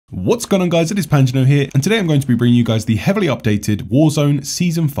What's going on, guys? It is Pangino here, and today I'm going to be bringing you guys the heavily updated Warzone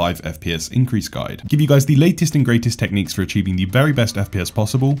Season 5 FPS increase guide. Give you guys the latest and greatest techniques for achieving the very best FPS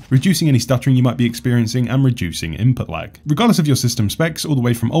possible, reducing any stuttering you might be experiencing, and reducing input lag. Regardless of your system specs, all the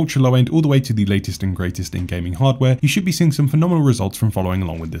way from ultra low end all the way to the latest and greatest in gaming hardware, you should be seeing some phenomenal results from following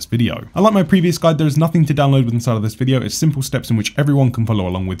along with this video. Unlike my previous guide, there is nothing to download with inside of this video. It's simple steps in which everyone can follow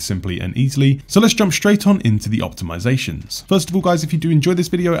along with simply and easily. So let's jump straight on into the optimizations. First of all, guys, if you do enjoy this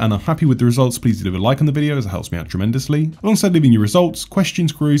video and are happy with the results, please leave a like on the video as it helps me out tremendously. Alongside leaving your results,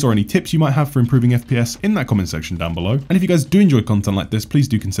 questions, queries, or any tips you might have for improving FPS in that comment section down below. And if you guys do enjoy content like this, please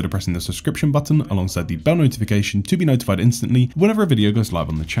do consider pressing the subscription button alongside the bell notification to be notified instantly whenever a video goes live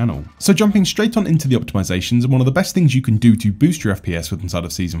on the channel. So jumping straight on into the optimizations, and one of the best things you can do to boost your FPS with inside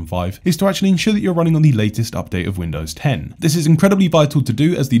of Season 5 is to actually ensure that you're running on the latest update of Windows 10. This is incredibly vital to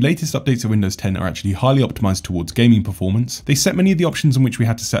do, as the latest updates of Windows 10 are actually highly optimized towards gaming performance. They set many of the options in which we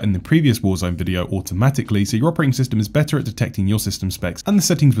had to set in the previous Warzone video automatically, so your operating system is better at detecting your system specs and the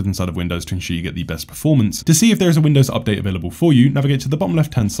settings within inside of Windows to ensure you get the best performance. To see if there is a Windows update available for you, navigate to the bottom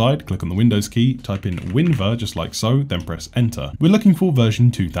left hand side, click on the Windows key, type in WinVer just like so, then press enter. We're looking for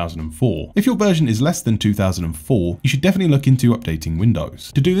version 2004. If your version is less than 2004, you should definitely look into updating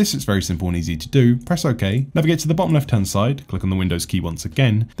Windows. To do this, it's very simple and easy to do. Press OK, navigate to the bottom left hand side, click on the Windows key once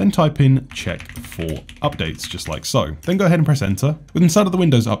again, then type in check for updates just like so. Then go ahead and press enter. With inside of the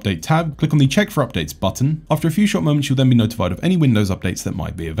Windows Update tab, click on the check for updates button. After a few short moments, you'll then be notified of any Windows updates that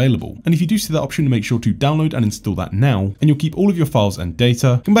might be available. And if you do see that option, make sure to download and install that now, and you'll keep all of your files and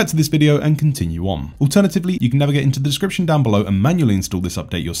data. Come back to this video and continue on. Alternatively, you can navigate into the description down below and manually install this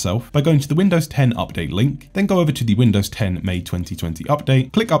update yourself by going to the Windows 10 update link, then go over to the Windows 10 May 2020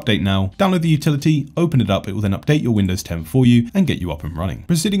 update, click update now, download the utility, open it up, it will then update your Windows 10 for you and get you up and running.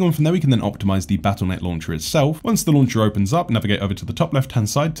 Proceeding on from there, we can then optimize the Battlenet Launcher itself. Once the launcher opens up, navigate over to the top left hand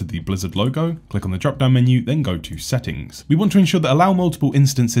side to the Blizzard logo, click on the drop down menu, then go to settings. We want to ensure that allow multiple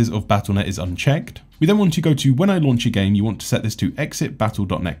instances of Battlenet is unchecked. We then want to go to when I launch a game, you want to set this to exit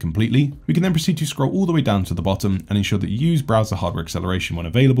battle.net completely. We can then proceed to scroll all the way down to the bottom and ensure that use browser hardware acceleration when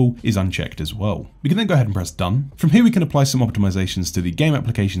available is unchecked as well. We can then go ahead and press done. From here we can apply some optimizations to the game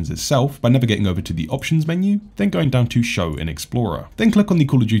applications itself by navigating over to the options menu, then going down to show in Explorer. Then click on the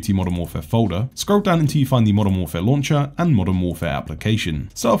Call of Duty Modern Warfare folder, scroll down until you find the Modern Warfare Launcher and Modern Warfare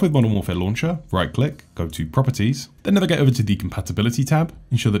application. Start off with Modern Warfare Launcher, right click, go to Properties, then navigate over to the Compatibility tab,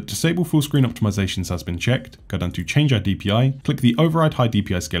 ensure that Disable Full Screen Optimizations has been checked, go down to Change Our DPI, click the Override High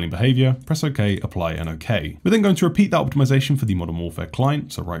DPI Scaling Behavior, press OK, Apply and OK. We're then going to repeat that optimization for the Modern Warfare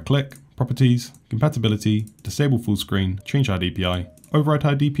client, so right click, Properties, Compatibility, Disable Full Screen, Change Our DPI, Override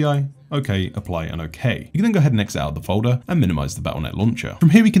High DPI, OK, apply and OK. You can then go ahead and exit out of the folder and minimize the Battlenet Launcher.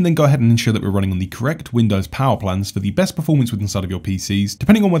 From here we can then go ahead and ensure that we're running on the correct Windows power plans for the best performance within inside of your PCs,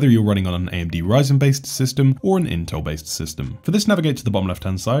 depending on whether you're running on an AMD Ryzen based system or an Intel based system. For this, navigate to the bottom left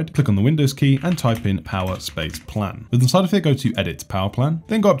hand side, click on the Windows key and type in power space plan. With inside of here, go to edit power plan,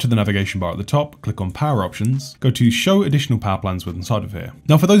 then go up to the navigation bar at the top, click on power options, go to show additional power plans with inside of here.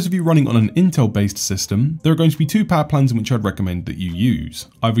 Now for those of you running on an Intel based system, there are going to be two power plans in which I'd recommend that you use.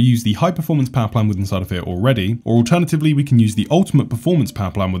 Either use the high performance power plan with inside of here already, or alternatively we can use the ultimate performance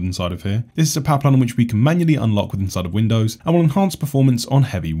power plan with inside of here. This is a power plan in which we can manually unlock with inside of Windows and will enhance performance on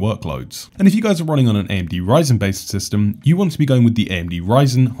heavy workloads. And if you guys are running on an AMD Ryzen based system, you want to be going with the AMD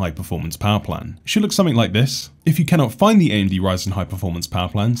Ryzen high performance power plan. It should look something like this. If you cannot find the AMD Ryzen High Performance Power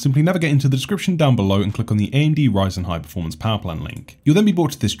Plan, simply navigate into the description down below and click on the AMD Ryzen High Performance Power Plan link. You'll then be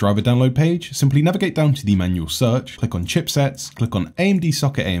brought to this driver download page. Simply navigate down to the manual search, click on Chipsets, click on AMD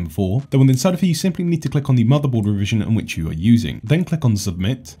Socket AM4, then within inside of here you simply need to click on the motherboard revision in which you are using. Then click on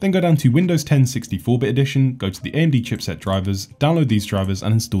Submit, then go down to Windows 10 64-bit edition, go to the AMD chipset drivers, download these drivers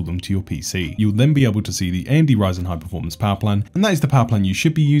and install them to your PC. You'll then be able to see the AMD Ryzen High Performance Power Plan, and that is the power plan you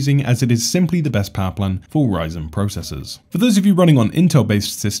should be using, as it is simply the best power plan for Ryzen processors. For those of you running on Intel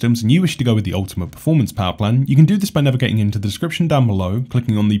based systems and you wish to go with the ultimate performance power plan, you can do this by navigating into the description down below,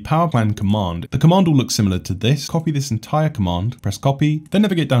 clicking on the power plan command. The command will look similar to this. Copy this entire command, press copy, then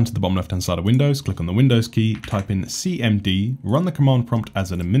navigate down to the bottom left hand side of Windows, click on the Windows key, type in CMD, run the command prompt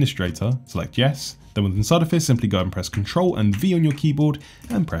as an administrator, select yes. Then with inside of here, simply go and press Ctrl and V on your keyboard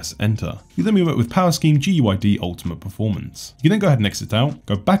and press enter. You then move it with Power Scheme GUID Ultimate Performance. You can then go ahead and exit out,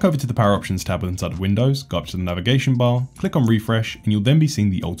 go back over to the Power Options tab inside of Windows, go up to the navigation bar, click on refresh, and you'll then be seeing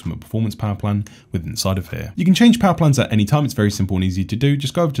the Ultimate Performance Power Plan with inside of here. You can change power plans at any time. It's very simple and easy to do.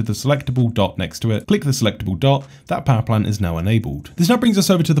 Just go over to the selectable dot next to it, click the selectable dot, that power plan is now enabled. This now brings us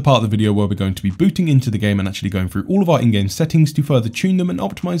over to the part of the video where we're going to be booting into the game and actually going through all of our in-game settings to further tune them and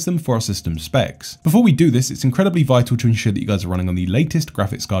optimize them for our system specs. Before we do this, it's incredibly vital to ensure that you guys are running on the latest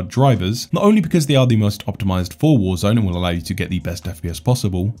graphics card drivers, not only because they are the most optimized for Warzone and will allow you to get the best FPS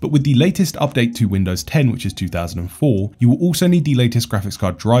possible, but with the latest update to Windows 10, which is 2004, you will also need the latest graphics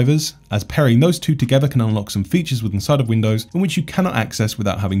card drivers, as pairing those two together can unlock some features within inside of Windows in which you cannot access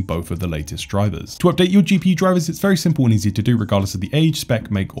without having both of the latest drivers. To update your GPU drivers, it's very simple and easy to do regardless of the age, spec,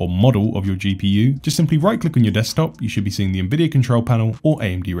 make or model of your GPU. Just simply right click on your desktop, you should be seeing the Nvidia control panel or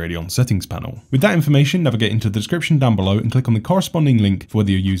AMD Radeon Settings panel. With that information, navigate into the description down below and click on the corresponding link for whether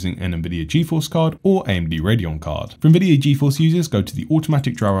you're using an Nvidia Geforce card or AMD Radeon card. For Nvidia Geforce users, go to the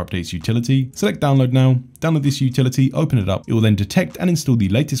Automatic Driver Updates utility, select Download Now, download this utility, open it up, it will then detect and install the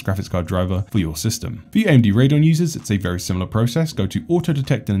latest graphics card driver for your system. For your AMD Radeon users, it's a very similar process. Go to Auto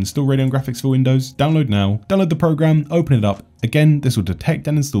Detect and Install Radeon Graphics for Windows, download now, download the program, open it up. Again, this will detect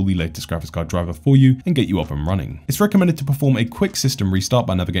and install the latest graphics card driver for you and get you up and running. It's recommended to perform a quick system restart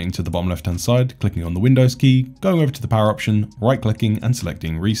by navigating to the bottom left hand side, clicking on the Windows key, going over to the power option, right clicking and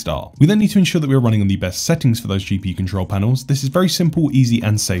selecting restart. We then need to ensure that we're running on the best settings for those GPU control panels. This is very simple, easy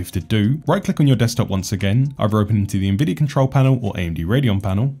and safe to do. Right click on your desktop once again, either open into the Nvidia control panel or AMD Radeon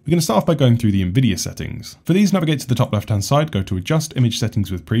panel. We're going to start off by going through the Nvidia settings. For these, navigate to the top left hand side, go to Adjust Image Settings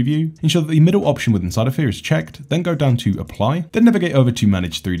with Preview, ensure that the middle option with inside of here is checked, then go down to Apply, then navigate over to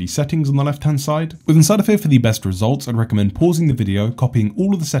Manage 3D Settings on the left hand side. With inside of here for the best results, I'd recommend pausing the video, copying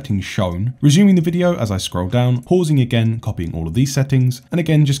all of the settings shown, resuming the video as I scroll down, pausing again, copying all of these settings, and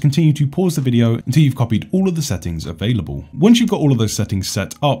again just continue to pause the video until you've copied all of the settings available. Once you've got all of those settings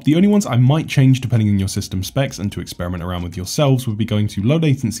set up, the only ones I might change depending on your system specs and to experiment around with yourselves would be going to low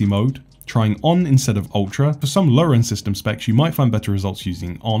latency mode, trying on instead of ultra. For some lower end system specs, you might find better results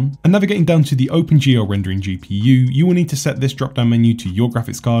using on. And navigating down to the OpenGL rendering GPU, you will need to set this drop down menu to your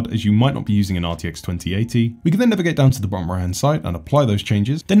graphics card as you might not be using an RTX 2080. We can then navigate down to the bottom right hand side and apply those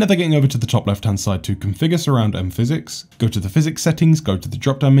changes. Then navigating over to the top left hand side to configure surround and physics, go to the physics settings, go to the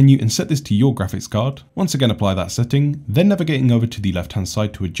drop down menu and set this to your graphics card. Once again, apply that setting. Then navigating over to the left hand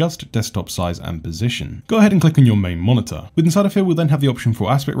side to adjust desktop size and position. Go ahead and click on your main monitor. With inside of here, we'll then have the option for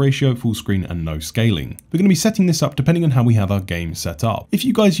aspect ratio, full screen and no scaling. We're going to be setting this up depending on how we have our game set up. If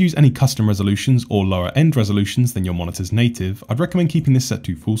you guys use any custom resolutions or lower end resolutions than your monitor's native, I'd recommend keeping this set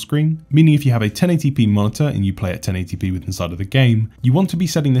to full screen, meaning if you have a 1080p monitor and you play at 1080p with inside of the game, you want to be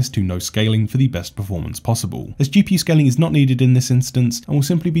setting this to no scaling for the best performance possible, as GPU scaling is not needed in this instance and will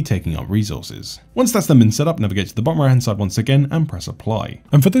simply be taking up resources. Once that's then been set up, navigate to the bottom right hand side once again and press apply.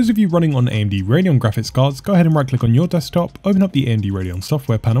 And for those of you running on AMD Radeon graphics cards, go ahead and right click on your desktop, open up the AMD Radeon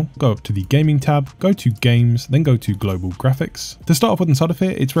software panel, go up to the Gaming tab, go to Games, then go to Global Graphics. To start off with inside of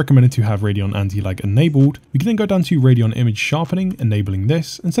here, it's recommended to have Radeon Anti-Lag enabled. We can then go down to Radeon Image Sharpening, enabling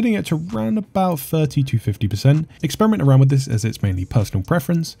this, and setting it to around about 30 to 50%. Experiment around with this as it's mainly personal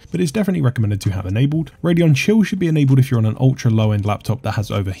preference, but it's definitely recommended to have enabled. Radeon Chill should be enabled if you're on an ultra low-end laptop that has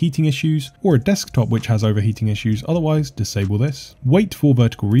overheating issues, or a desktop which has overheating issues, otherwise disable this. Wait for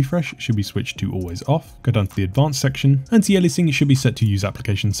vertical refresh should be switched to always off. Go down to the advanced section. Anti-aliasing should be set to use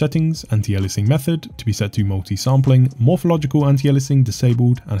application settings, anti-aliasing method to be set to multi-sampling, morphological anti-aliasing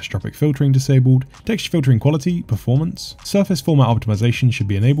disabled, anisotropic filtering disabled, texture filtering quality, performance, surface format optimization should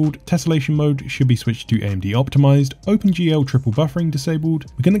be enabled, tessellation mode should be switched to AMD optimized, OpenGL triple buffering disabled.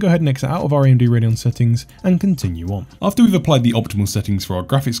 We're going to go ahead and exit out of our AMD Radeon settings and continue on. After we've applied the optimal settings for our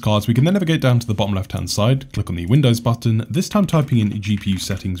graphics cards, we can then navigate down to the bottom left hand side, click on the Windows button, this time typing in GPU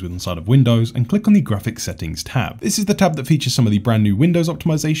settings with inside of Windows, and click on the graphics settings tab. This is the tab that features some of the brand new Windows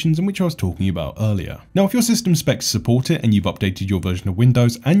optimizations in which I was talking about earlier. Now, if your system specs support it and you've updated your version of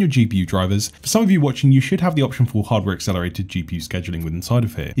Windows and your GPU drivers, for some of you watching, you should have the option for hardware accelerated GPU scheduling with inside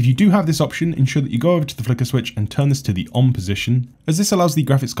of here. If you do have this option, ensure that you go over to the flicker switch and turn this to the on position, as this allows the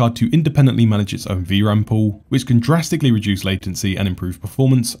graphics card to independently manage its own VRAM pool, which can drastically reduce latency and improve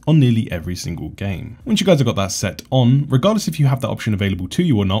performance on nearly every single game. Once you guys have got that set on, regardless if you have that option available to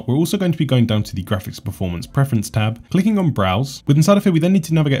you or not, we're also going to be going down to the graphics performance preference tab, clicking on browse. With inside of here, we then need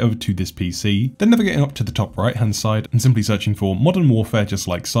to navigate over to this PC, then navigating up to the top right hand side and simply searching for Modern Warfare just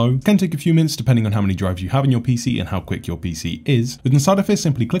like so. It can take a few minutes depending on how many drives you have in your PC and how quick your PC is. With inside of here,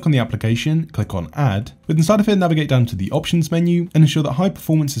 simply click on the application, click on add. With inside of here, navigate down to the options menu and ensure that high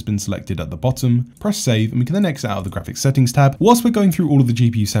performance has been selected at the bottom. Press save and we can then exit out of the graphics settings tab. Whilst we're going through all of the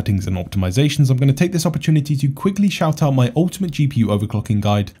GPU settings and optimizations, I'm going to take this opportunity to quickly shout out my ultimate GPU overclocking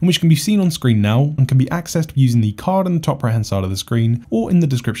guide, which can be seen on screen now and can be accessed using the card on the top right hand side of the screen or in the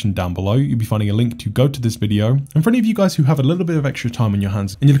description down below. You'll be finding a link to go to this video. And for any of you guys who have a little bit of extra time on your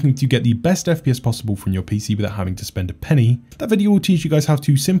hands and you're looking to get the best FPS possible from your PC without having to spend a penny, that video will teach you guys how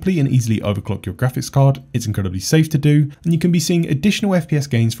to simply and easily overclock your graphics card. It's incredibly safe to do, and you can be seeing additional FPS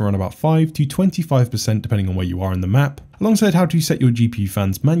gains for around about about 5 to 25% depending on where you are in the map, alongside how to set your GPU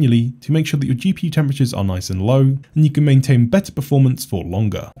fans manually to make sure that your GPU temperatures are nice and low and you can maintain better performance for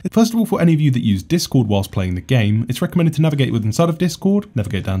longer. First of all, for any of you that use Discord whilst playing the game, it's recommended to navigate with inside of Discord,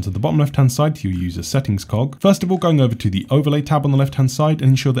 navigate down to the bottom left hand side to your user settings cog. First of all, going over to the overlay tab on the left hand side and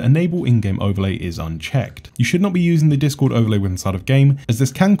ensure that enable in-game overlay is unchecked. You should not be using the Discord overlay with inside of game, as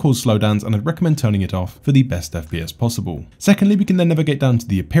this can cause slowdowns, and I'd recommend turning it off for the best FPS possible. Secondly, we can then navigate down to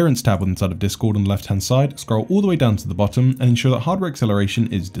the appearance tab inside of Discord on the left hand side, scroll all the way down to the bottom and ensure that hardware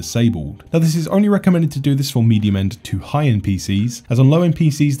acceleration is disabled. Now this is only recommended to do this for medium end to high end PCs, as on low end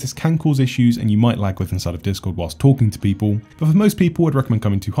PCs this can cause issues and you might lag with inside of Discord whilst talking to people, but for most people I'd recommend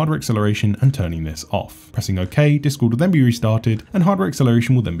coming to hardware acceleration and turning this off. Pressing OK, Discord will then be restarted and hardware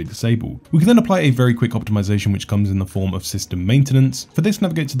acceleration will then be disabled. We can then apply a very quick optimization which comes in the form of system maintenance. For this,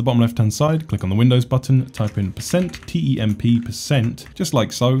 navigate to the bottom left hand side, click on the Windows button, type in %temp%, just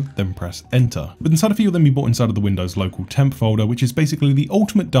like so, then press enter. But inside of here you'll then be brought inside of the Windows local temp folder, which is basically the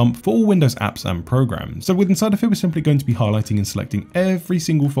ultimate dump for all Windows apps and programs. So with inside of here we're simply going to be highlighting and selecting every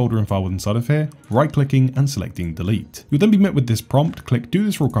single folder and file with inside of here, right clicking and selecting delete. You'll then be met with this prompt, click do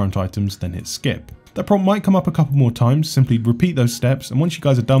this for all current items, then hit skip. That prompt might come up a couple more times, simply repeat those steps, and once you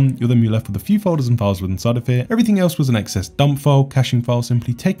guys are done, you'll then be left with a few folders and files with inside of here. Everything else was an excess dump file, caching file,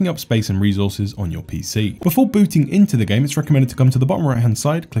 simply taking up space and resources on your PC. Before booting into the game, it's recommended to come to the bottom right hand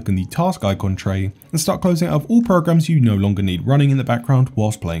side, click on the task icon tray, and start closing out of all programs you no longer need running in the background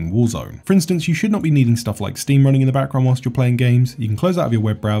whilst playing Warzone. For instance, you should not be needing stuff like Steam running in the background whilst you're playing games. You can close out of your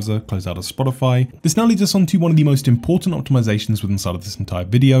web browser, close out of Spotify. This now leads us on to one of the most important optimizations with inside of this entire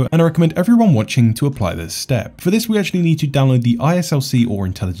video, and I recommend everyone watching to apply this step. For this, we actually need to download the ISLC or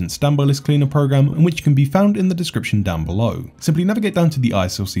Intelligent Standby List Cleaner program, and which can be found in the description down below. Simply navigate down to the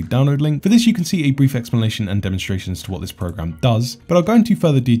ISLC download link. For this, you can see a brief explanation and demonstration as to what this program does, but I'll go into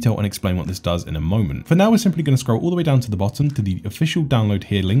further detail and explain what this does in a moment. For now, we're simply going to scroll all the way down to the bottom to the official download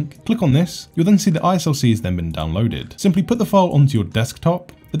here link. Click on this. You'll then see the ISLC has then been downloaded. Simply put the file onto your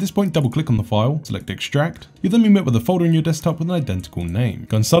desktop. At this point, double click on the file, select extract. You'll then be met with a folder in your desktop with an identical name.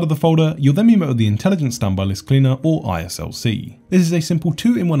 Go inside of the folder, you'll then be met with the Intelligent Standby List Cleaner or ISLC. This is a simple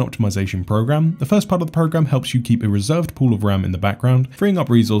 2-in-1 optimization program. The first part of the program helps you keep a reserved pool of RAM in the background, freeing up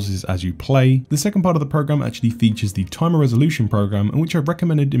resources as you play. The second part of the program actually features the timer resolution program, in which I've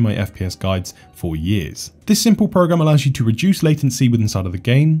recommended in my FPS guides for years. This simple program allows you to reduce latency within inside of the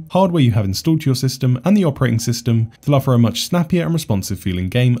game, hardware you have installed to your system, and the operating system to allow for a much snappier and responsive feeling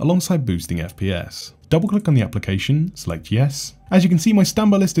game alongside boosting FPS. Double click on the application, select yes. As you can see, my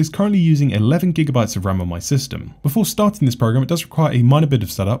standby list is currently using 11 GB of RAM on my system. Before starting this program, it does require a minor bit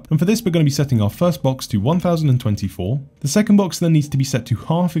of setup, and for this we're going to be setting our first box to 1024. The second box then needs to be set to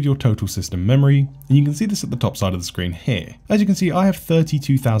half of your total system memory, and you can see this at the top side of the screen here. As you can see, I have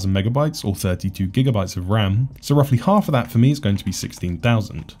 32,000 megabytes or 32 gigabytes of RAM, so roughly half of that for me is going to be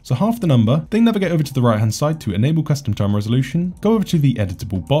 16,000. So half the number, then navigate over to the right hand side to enable custom time resolution, go over to the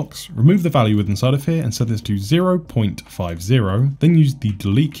editable box, remove the value with inside of here and set this to 0.50. Then use the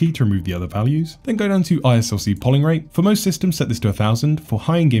delete key to remove the other values. Then go down to ISLC polling rate. For most systems, set this to 1000. For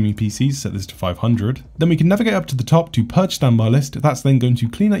high-end gaming PCs, set this to 500. Then we can navigate up to the top to purge standby list. That's then going to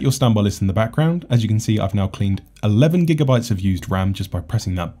clean out your standby list in the background. As you can see, I've now cleaned 11 gigabytes of used RAM just by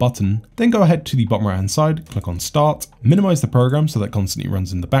pressing that button. Then go ahead to the bottom right hand side, click on start, minimize the program so that constantly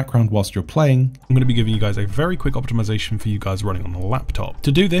runs in the background whilst you're playing. I'm going to be giving you guys a very quick optimization for you guys running on a laptop.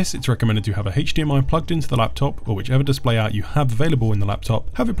 To do this, it's recommended to have a HDMI plugged into the laptop, or whichever display out you have available in the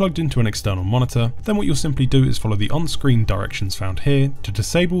laptop, have it plugged into an external monitor. Then what you'll simply do is follow the on-screen directions found here to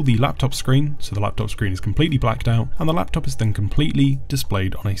disable the laptop screen, so the laptop screen is completely blacked out and the laptop is then completely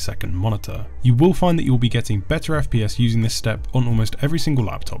displayed on a second monitor. You will find that you'll be getting better FPS using this step on almost every single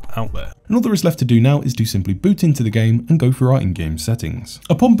laptop out there. And all there is left to do now is to simply boot into the game and go through our in-game settings.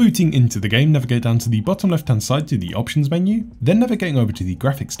 Upon booting into the game, navigate down to the bottom left hand side to the options menu, then navigating over to the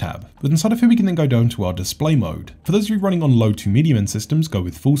graphics tab. But inside of here we can then go down to our display mode. For those of you running on low to medium end systems, go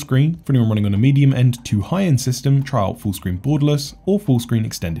with full screen. For anyone running on a medium end to high end system, try out full screen borderless or full screen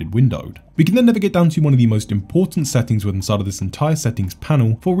extended windowed. We can then navigate down to one of the most important settings within inside of this entire settings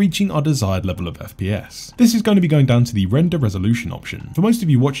panel for reaching our desired level of FPS. This is going to be going down to the render resolution option. For most of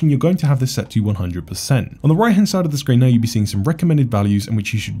you watching, you're going to have this set to 100%. On the right hand side of the screen now, you'll be seeing some recommended values in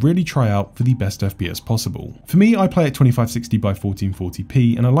which you should really try out for the best FPS possible. For me, I play at 2560 by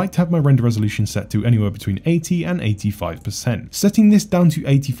 1440p, and I like to have my render resolution set to anywhere between 80 and 85%. Setting this down to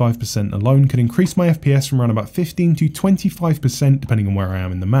 85% alone could increase my FPS from around about 15 to 25% depending on where I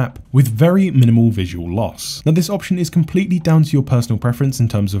am in the map, with very minimal visual loss. Now this option is completely down to your personal preference in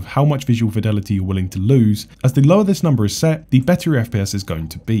terms of how much visual fidelity you're willing to lose, as as the lower this number is set, the better your FPS is going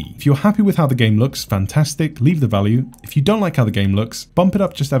to be. If you're happy with how the game looks, fantastic, leave the value. If you don't like how the game looks, bump it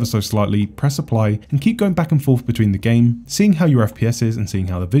up just ever so slightly, press apply, and keep going back and forth between the game, seeing how your FPS is and seeing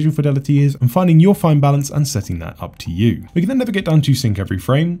how the visual fidelity is, and finding your fine balance and setting that up to you. We can then navigate down to sync every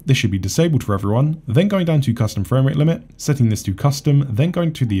frame. This should be disabled for everyone. Then going down to custom frame rate limit, setting this to custom, then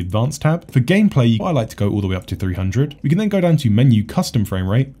going to the advanced tab. For gameplay, I like to go all the way up to 300. We can then go down to menu custom frame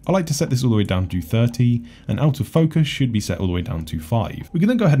rate. I like to set this all the way down to 30, and out of focus should be set all the way down to 5. We can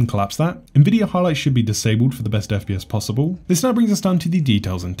then go ahead and collapse that. Nvidia highlights should be disabled for the best FPS possible. This now brings us down to the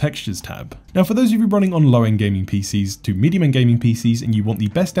details and textures tab. Now for those of you running on low-end gaming PCs to medium-end gaming PCs and you want the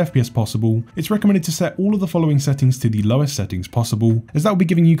best FPS possible, it's recommended to set all of the following settings to the lowest settings possible, as that will be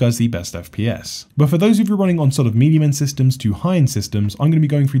giving you guys the best FPS. But for those of you running on sort of medium-end systems to high-end systems, I'm going to be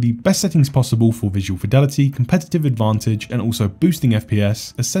going through the best settings possible for visual fidelity, competitive advantage, and also boosting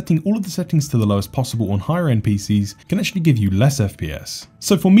FPS, as setting all of the settings to the lowest possible on higher-end PCs can actually give you less FPS.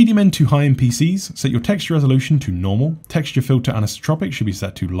 So for medium-end to high-end PCs, set your texture resolution to normal, texture filter anisotropic should be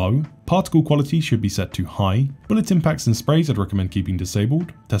set to low, particle quality should be set to high, bullet impacts and sprays I'd recommend keeping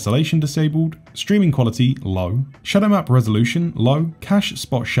disabled, tessellation disabled, streaming quality low, shadow map resolution low, cache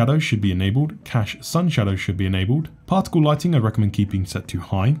spot shadow should be enabled, cache sun shadow should be enabled, particle lighting I'd recommend keeping set to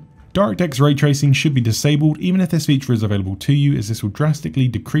high, DirectX ray tracing should be disabled even if this feature is available to you, as this will drastically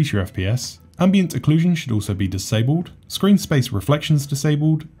decrease your FPS. Ambient occlusion should also be disabled, screen space reflections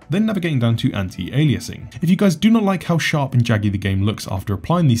disabled, then navigating down to anti-aliasing. If you guys do not like how sharp and jaggy the game looks after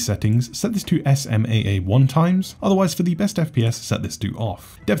applying these settings, set this to SMAA 1 times, otherwise for the best FPS set this to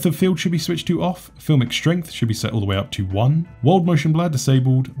off. Depth of field should be switched to off, filmic strength should be set all the way up to 1, world motion blur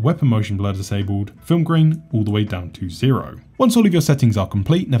disabled, weapon motion blur disabled, film grain all the way down to 0. Once all of your settings are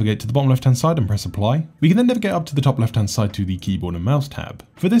complete, navigate to the bottom left hand side and press apply. We can then navigate up to the top left hand side to the keyboard and mouse tab.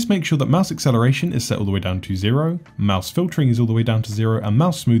 For this, make sure that mouse acceleration is set all the way down to 0, mouse filtering is all the way down to 0, and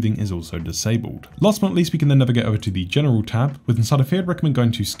mouse smoothing is also disabled. Last but not least, we can then navigate over to the general tab. With inside of here, I'd recommend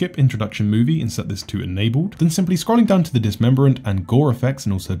going to skip introduction movie and set this to enabled, then simply scrolling down to the dismemberment and gore effects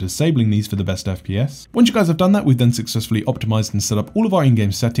and also disabling these for the best FPS. Once you guys have done that, we've then successfully optimized and set up all of our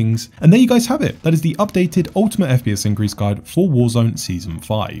in-game settings, and there you guys have it. That is the updated ultimate FPS increase guide for Warzone Season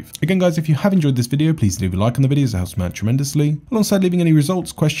 5. Again guys, if you have enjoyed this video, please leave a like on the video as it helps me out tremendously, alongside leaving any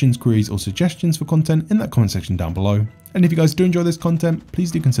results, questions, queries or suggestions for content in that comment section down below. And if you guys do enjoy this content,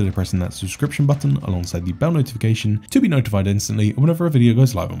 please do consider pressing that subscription button alongside the bell notification to be notified instantly whenever a video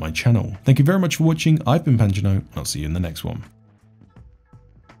goes live on my channel. Thank you very much for watching. I've been Panjano, and I'll see you in the next one.